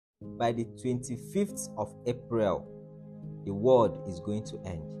by the 25th of April, the world is going to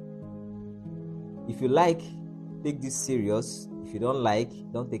end. If you like, take this serious. If you don't like,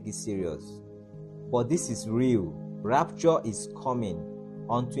 don't take it serious. But this is real. Rapture is coming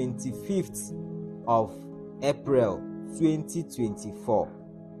on 25th of April 2024.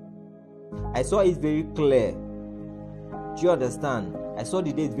 I saw it very clear. Do you understand? I saw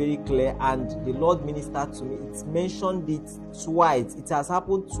the date very clear, and the Lord ministered to me. It mentioned it twice. It has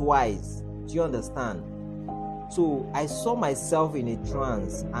happened twice. Do you understand? So I saw myself in a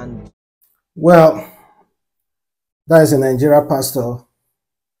trance, and well, that is a Nigeria pastor,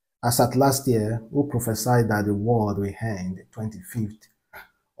 as at last year, who prophesied that the world will end 25th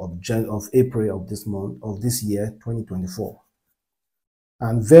of April of this month, of this year, 2024.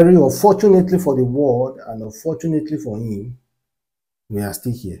 And very unfortunately for the world, and unfortunately for him, we are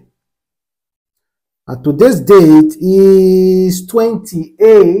still here. And today's date is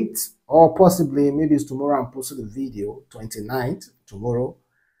 28, or possibly maybe it's tomorrow. I'm posting the video, 29th, tomorrow.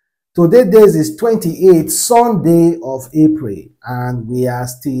 Today's date is 28, Sunday of April, and we are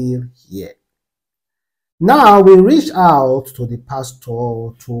still here. Now we reach out to the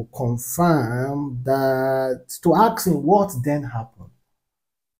pastor to confirm that, to ask him what then happened.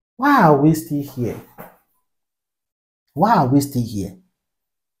 Why are we still here? Why are we still here?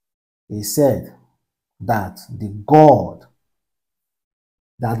 He said that God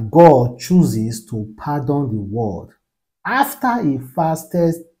chooses to pardon the world after he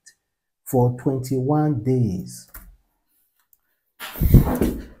fasted for 21 days.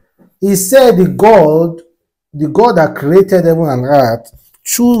 He said the God that created heaven and earth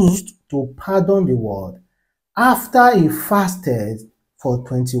chose to pardon the world after he fasted for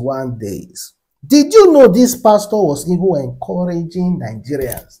 21 days. Did you know this pastor was even encouraging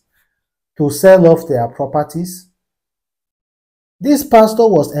Nigerians to sell off their properties? This pastor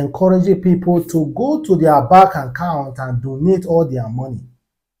was encouraging people to go to their bank account and donate all their money.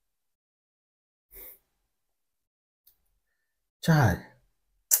 Child,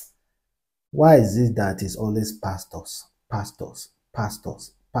 why is it that it's always pastors, pastors,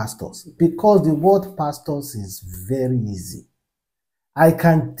 pastors, pastors? Because the word pastors is very easy. I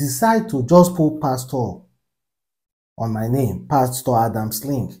can decide to just put pastor on my name, Pastor Adams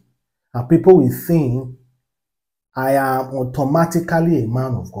Link, and people will think I am automatically a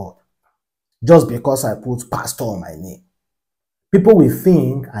man of God just because I put pastor on my name. People will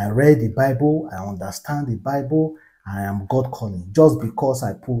think I read the Bible, I understand the Bible, I am God calling just because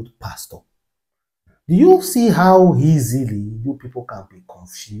I put pastor. Do you see how easily you people can be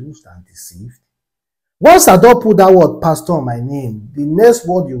confused and deceived? Once I don't put that word pastor on my name, the next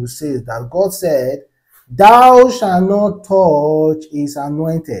word you will say is that God said, "Thou shalt not touch his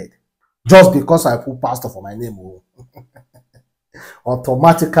anointed." Just because I put pastor for my name,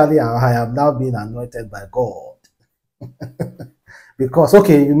 automatically I have now been anointed by God. Because,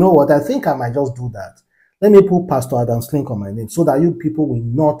 okay, you know what? I think I might just do that. Let me put Pastor Adams Link on my name so that you people will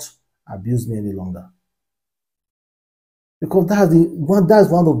not abuse me any longer. Because that's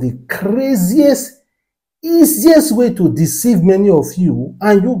one of the craziest, easiest way to deceive many of you,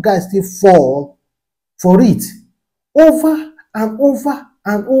 and you guys still fall for it over and over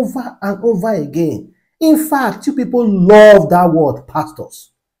and over and over again. In fact, you people love that word,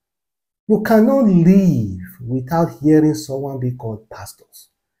 pastors. You cannot live without hearing someone be called pastors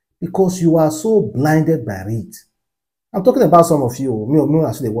because you are so blinded by it. I'm talking about some of you. Me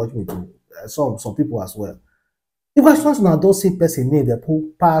actually watch me too. Some people as well. If I want to don't say person name, they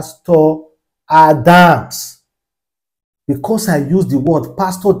put Pastor Adams. Because I use the word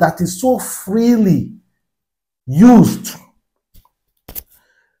pastor that is so freely used.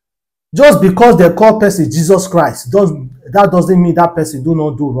 Just because they call person Jesus Christ, that doesn't mean that person do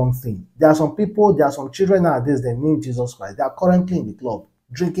not do wrong thing. There are some people, there are some children nowadays, they name Jesus Christ. They are currently in the club,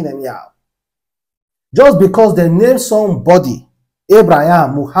 drinking anyhow. Just because they name somebody,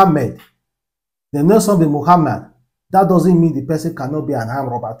 Abraham, Muhammad, they name somebody Muhammad, that doesn't mean the person cannot be an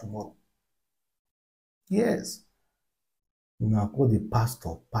armed robber tomorrow. Yes. You know, call the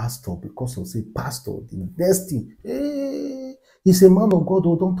pastor, because of say pastor, the next thing, hey, he's a man of God,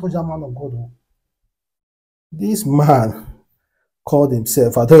 oh, don't touch that man of God. Oh. This man called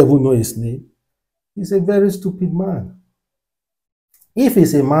himself, I don't even know his name, he's a very stupid man. If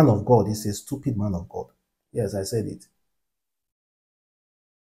he's a man of God, he's a stupid man of God. Yes, I said it.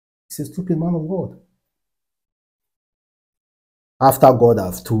 He's a stupid man of God. After God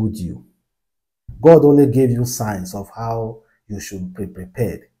have told you, God only gave you signs of how you should be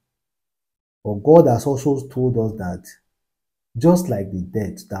prepared. But God has also told us that just like the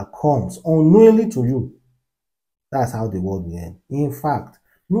death that comes unknowingly to you, that's how the world will end. In fact,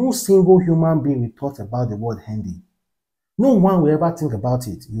 No single human being will thought about the word ending. No one will ever think about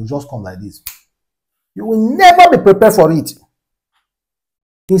it. You just come like this. You will never be prepared for it.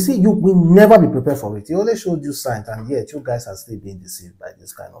 You see, you will never be prepared for it. He only showed you signs, and yet you guys are still being deceived by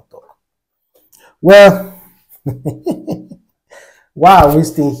this kind of talk. Well, why are we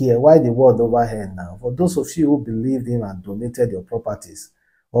still here? Why the world overhead now? For those of you who believed in and donated your properties,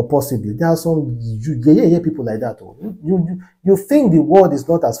 or possibly there are some people like that. You think the world is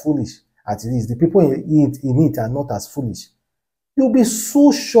not as foolish as it is. The people in it are not as foolish. You'll be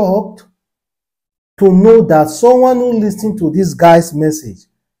so shocked to know that someone who listened to this guy's message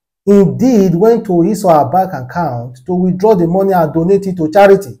indeed went to his or her bank account to withdraw the money and donate it to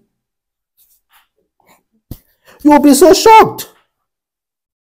charity. You'll be so shocked.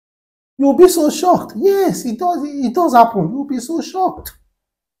 You'll be so shocked. Yes, it does happen. You'll be so shocked.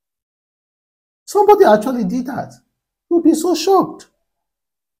 Somebody actually did that. You'll be so shocked.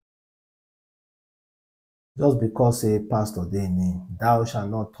 Just because a pastor they name, thou shalt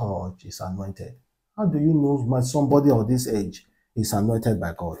not touch is anointed. How do you know somebody of this age is anointed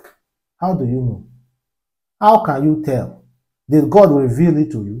by God? How do you know? How can you tell? Did God reveal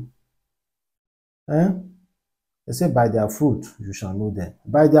it to you? They say, by their fruit, you shall know them.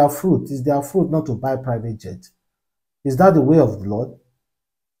 By their fruit, is their fruit not to buy private jet? Is that the way of the Lord?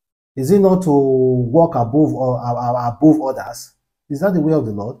 Is it not to walk above others? Is that the way of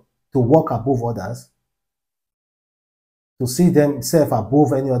the Lord? To walk above others? To see themselves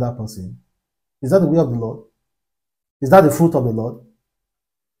above any other person? Is that the way of the Lord? Is that the fruit of the Lord?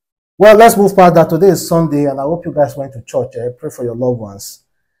 Well, let's move past that. Today is Sunday, and I hope you guys went to church. Pray for your loved ones.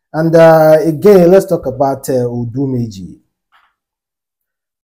 And again, let's talk about Odumeje.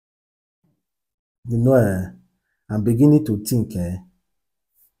 You know, I'm beginning to think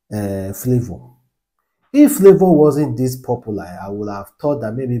Flavour. If Flavour wasn't this popular, I would have thought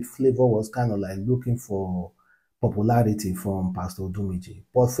that maybe Flavour was kind of like looking for popularity from Pastor Odumeje.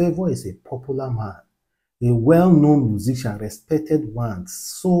 But Flavour is a popular man, a well-known musician, respected one,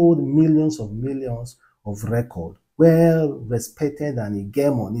 sold millions of records, well respected, and he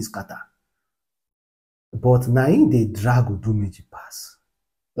get money scatter. But now they drag Odumeje pass.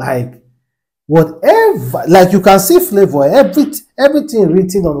 Like whatever, like you can see Flavour, everything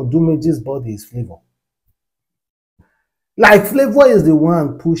written on Odumeje's body is Flavour. Like Flavour is the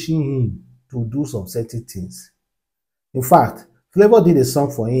one pushing him to do some certain things. In fact, Flavour did a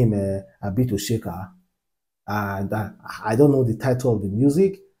song for him, A Bit to Shaker. And I don't know the title of the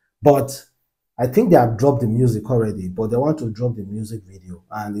music, but I think they have dropped the music already, but they want to drop the music video,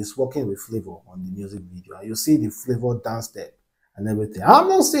 and it's working with Flavour on the music video. And you see the Flavour dance step and everything. I'm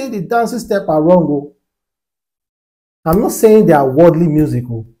not saying the dancing step are wrong. I'm not saying they are worldly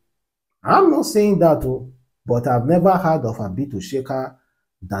musical. I'm not saying that, but I've never heard of A Bit to Shaker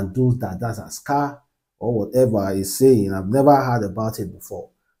than those that dance a ska or whatever is saying. I've never heard about it before.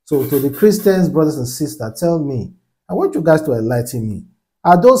 So to the Christians, brothers and sisters, tell me, I want you guys to enlighten me.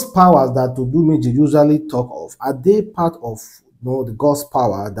 Are those powers that Odumeje usually talk of, are they part of the God's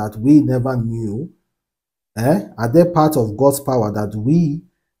power that we never knew? Are they part of God's power that we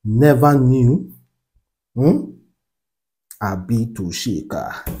never knew? A bit to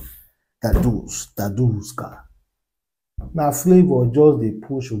shaker. That now Flavour just they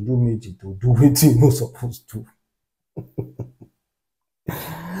push Odumeje to do what he not supposed to.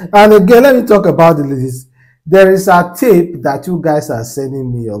 And again, let me talk about this. There is a tape that you guys are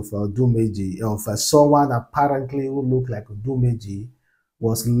sending me of Odumeje, of someone apparently who looked like Odumeje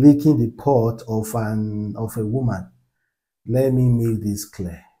was licking the pot of a woman. Let me make this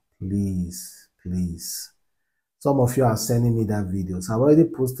clear, please, please. Some of you are sending me that videos. I've already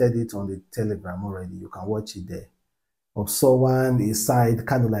posted it on the Telegram already. You can watch it there. Of someone inside,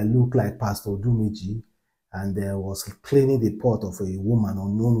 kind of like look like Pastor Odumeje, and there was cleaning the pot of a woman,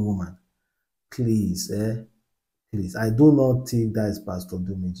 unknown woman. Please, please. I do not think that is Pastor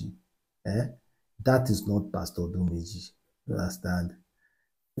Odumeje. That is not Pastor Odumeje. You understand?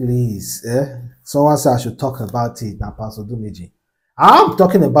 Please, someone said I should talk about it now, Pastor Odumeje. I'm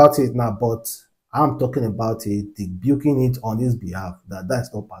talking about it now, but I'm talking about it, debuking it on his behalf.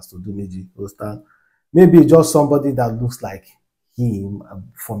 That's not Pastor Odumeje. You understand? Maybe just somebody that looks like him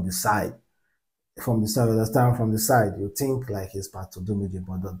from the side. From the side, you understand? From the side, you think like it's Pastor Odumeje,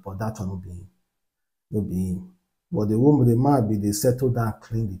 but that one will be him. Will be him. But the woman, the man, they settle down,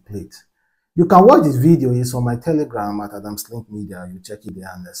 clean the plate. You can watch this video. It's on my Telegram at adamslinkmedia. You check it there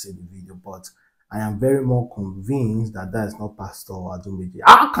and see the video. But I am very more convinced that that is not Pastor Odumeje.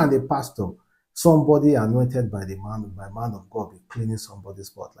 How can the pastor, somebody anointed by man of God, be cleaning somebody's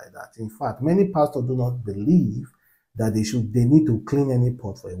pot like that? In fact, many pastors do not believe that they need to clean any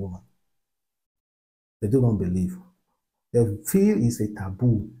pot for a woman. They do not believe. They feel it's a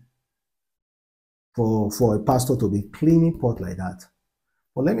taboo for a pastor to be cleaning pot like that.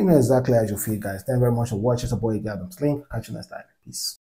 But let me know exactly how you feel, guys. Thank you very much for watching. It's your boy Adamslink. Catch you next time. Peace.